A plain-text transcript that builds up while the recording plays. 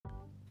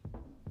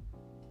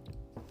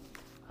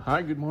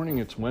Hi, good morning.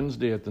 It's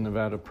Wednesday at the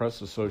Nevada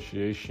Press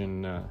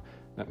Association.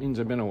 That means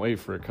I've been away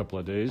for a couple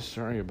of days.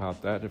 Sorry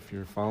about that. If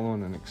you're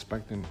following and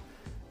expecting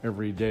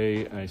every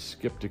day, I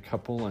skipped a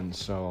couple, and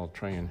so I'll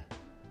try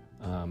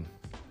and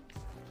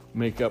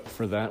make up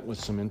for that with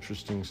some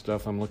interesting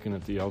stuff. I'm looking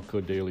at the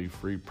Elko Daily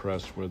Free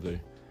Press, where the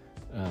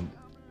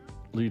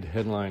lead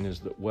headline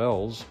is that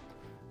Wells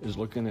is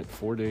looking at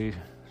 4-day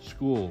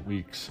school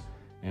weeks,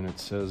 and it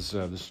says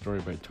this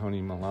story by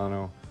Tony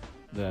Milano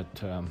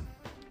that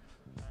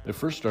they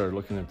first started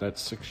looking at that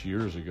 6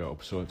 years ago,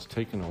 so it's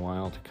taken a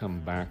while to come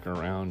back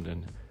around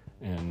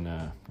and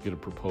get a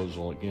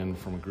proposal again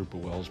from a group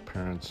of Wells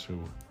parents who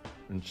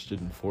are interested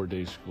in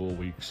 4-day school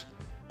weeks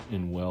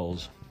in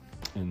Wells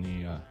in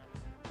the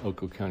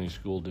Elko County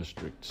School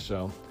District.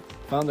 So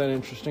found that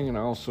interesting, and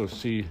I also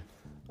see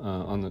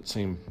on that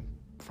same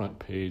front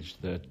page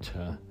that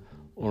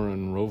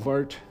Oren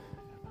Rovart,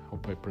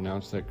 hope I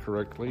pronounced that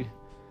correctly,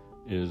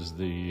 is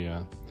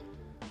the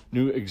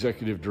new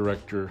executive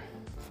director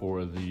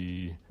for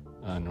the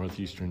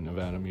Northeastern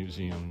Nevada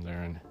Museum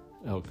there in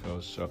Elko.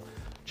 So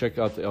check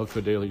out the Elko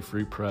Daily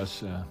Free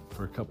Press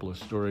for a couple of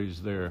stories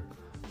there.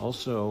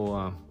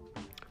 Also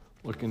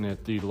looking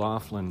at the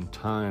Laughlin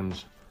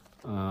Times,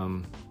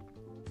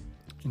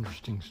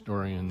 interesting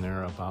story in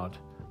there about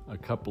a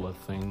couple of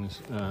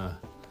things.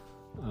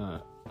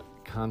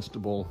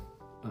 Constable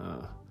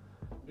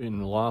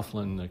in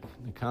Laughlin, the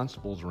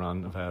constables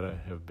around Nevada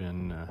have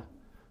been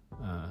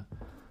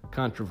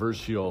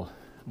controversial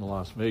in the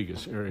Las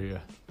Vegas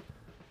area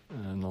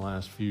in the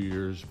last few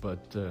years,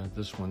 but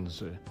this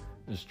one's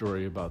a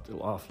story about the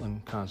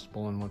Laughlin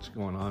constable and what's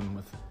going on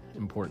with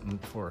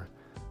important for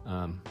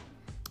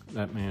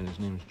that man. His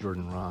name's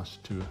Jordan Ross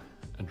to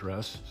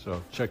address.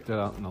 So check that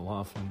out in the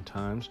Laughlin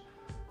Times.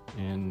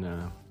 And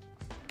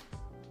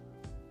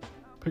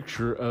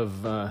picture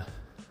of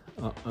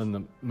on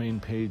the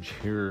main page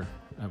here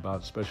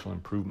about special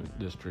improvement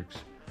districts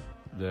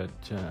that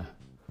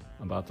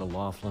about the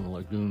Laughlin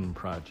Lagoon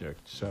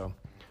project. So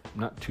I'm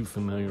not too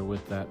familiar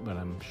with that, but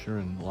I'm sure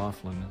in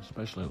Laughlin,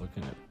 especially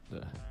looking at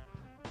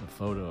the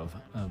photo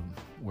of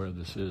where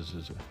this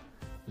is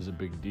a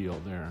big deal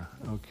there.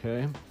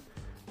 Okay,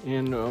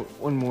 and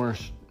one more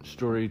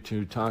story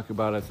to talk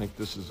about. I think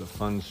this is a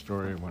fun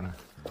story. I want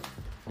to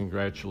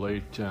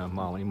congratulate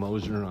Molly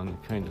Moser on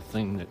the kind of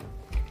thing that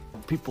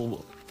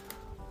people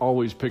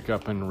always pick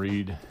up and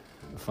read.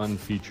 A fun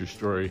feature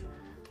story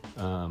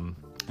and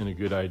a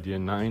good idea.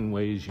 9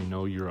 ways you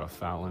know you're a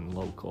Fallon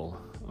local.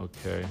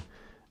 Okay.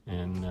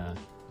 And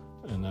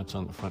that's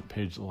on the front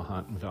page of the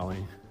Lahontan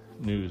Valley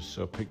News.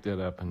 So pick that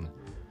up and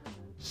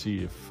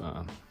see if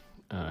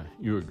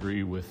you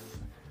agree with,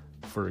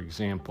 for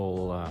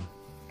example,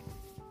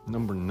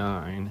 number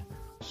 9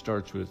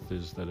 starts with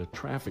is that a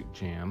traffic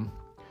jam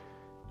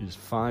is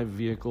 5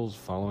 vehicles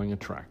following a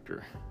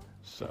tractor.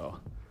 So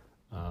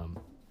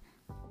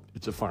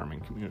it's a farming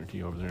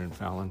community over there in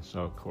Fallon.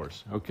 So of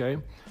course, okay.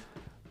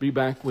 Be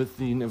back with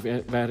the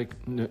Nevada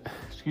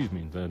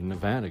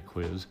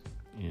quiz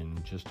in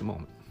just a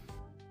moment.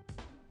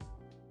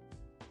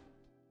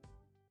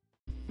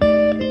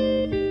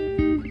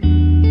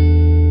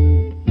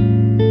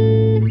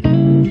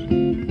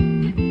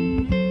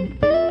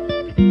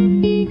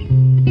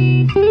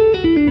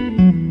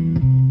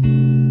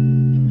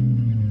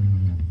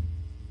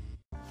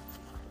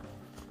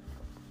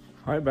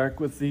 All right, back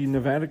with the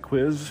Nevada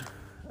quiz.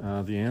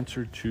 The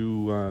answer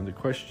to the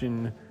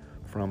question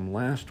from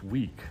last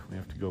week. We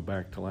have to go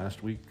back to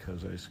last week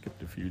because I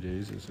skipped a few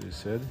days, as I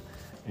said.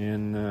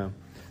 And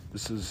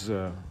this is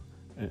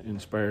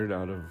inspired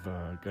out of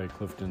Guy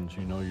Clifton's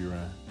You Know You're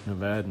a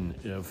Nevadan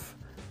If,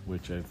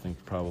 which I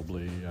think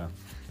probably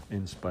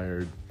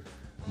inspired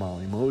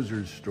Molly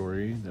Moser's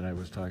story that I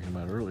was talking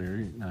about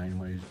earlier, 9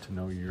 ways to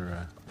know you're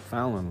a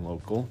Fallon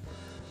local.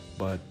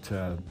 But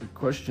the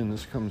question,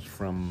 this comes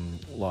from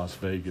Las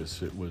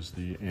Vegas. It was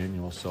the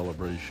annual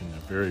celebration, a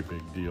very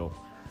big deal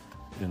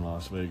in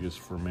Las Vegas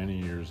for many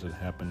years. It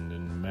happened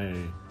in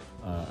May.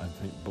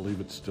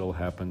 Believe it still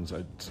happens.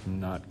 It's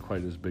not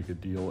quite as big a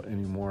deal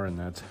anymore, and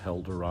that's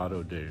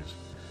Eldorado Days.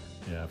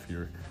 Yeah, if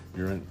you're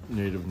a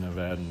native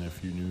Nevadan,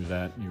 if you knew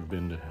that, you've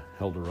been to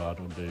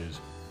Eldorado Days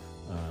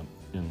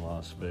in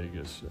Las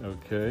Vegas.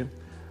 Okay,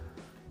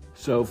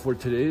 so for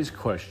today's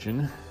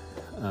question,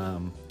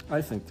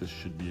 I think this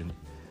should be an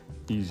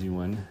easy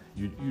one.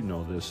 You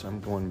know this. I'm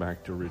going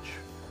back to Rich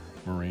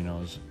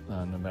Moreno's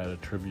Nevada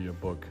trivia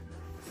book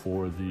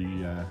for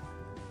the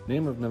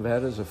name of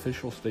Nevada's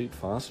official state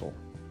fossil.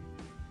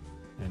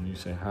 And you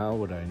say, how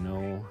would I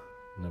know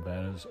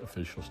Nevada's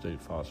official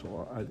state fossil?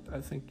 Well, I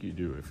think you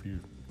do if you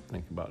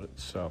think about it.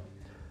 So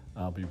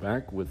I'll be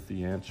back with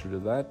the answer to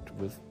that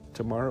with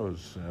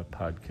tomorrow's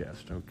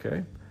podcast,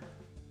 okay?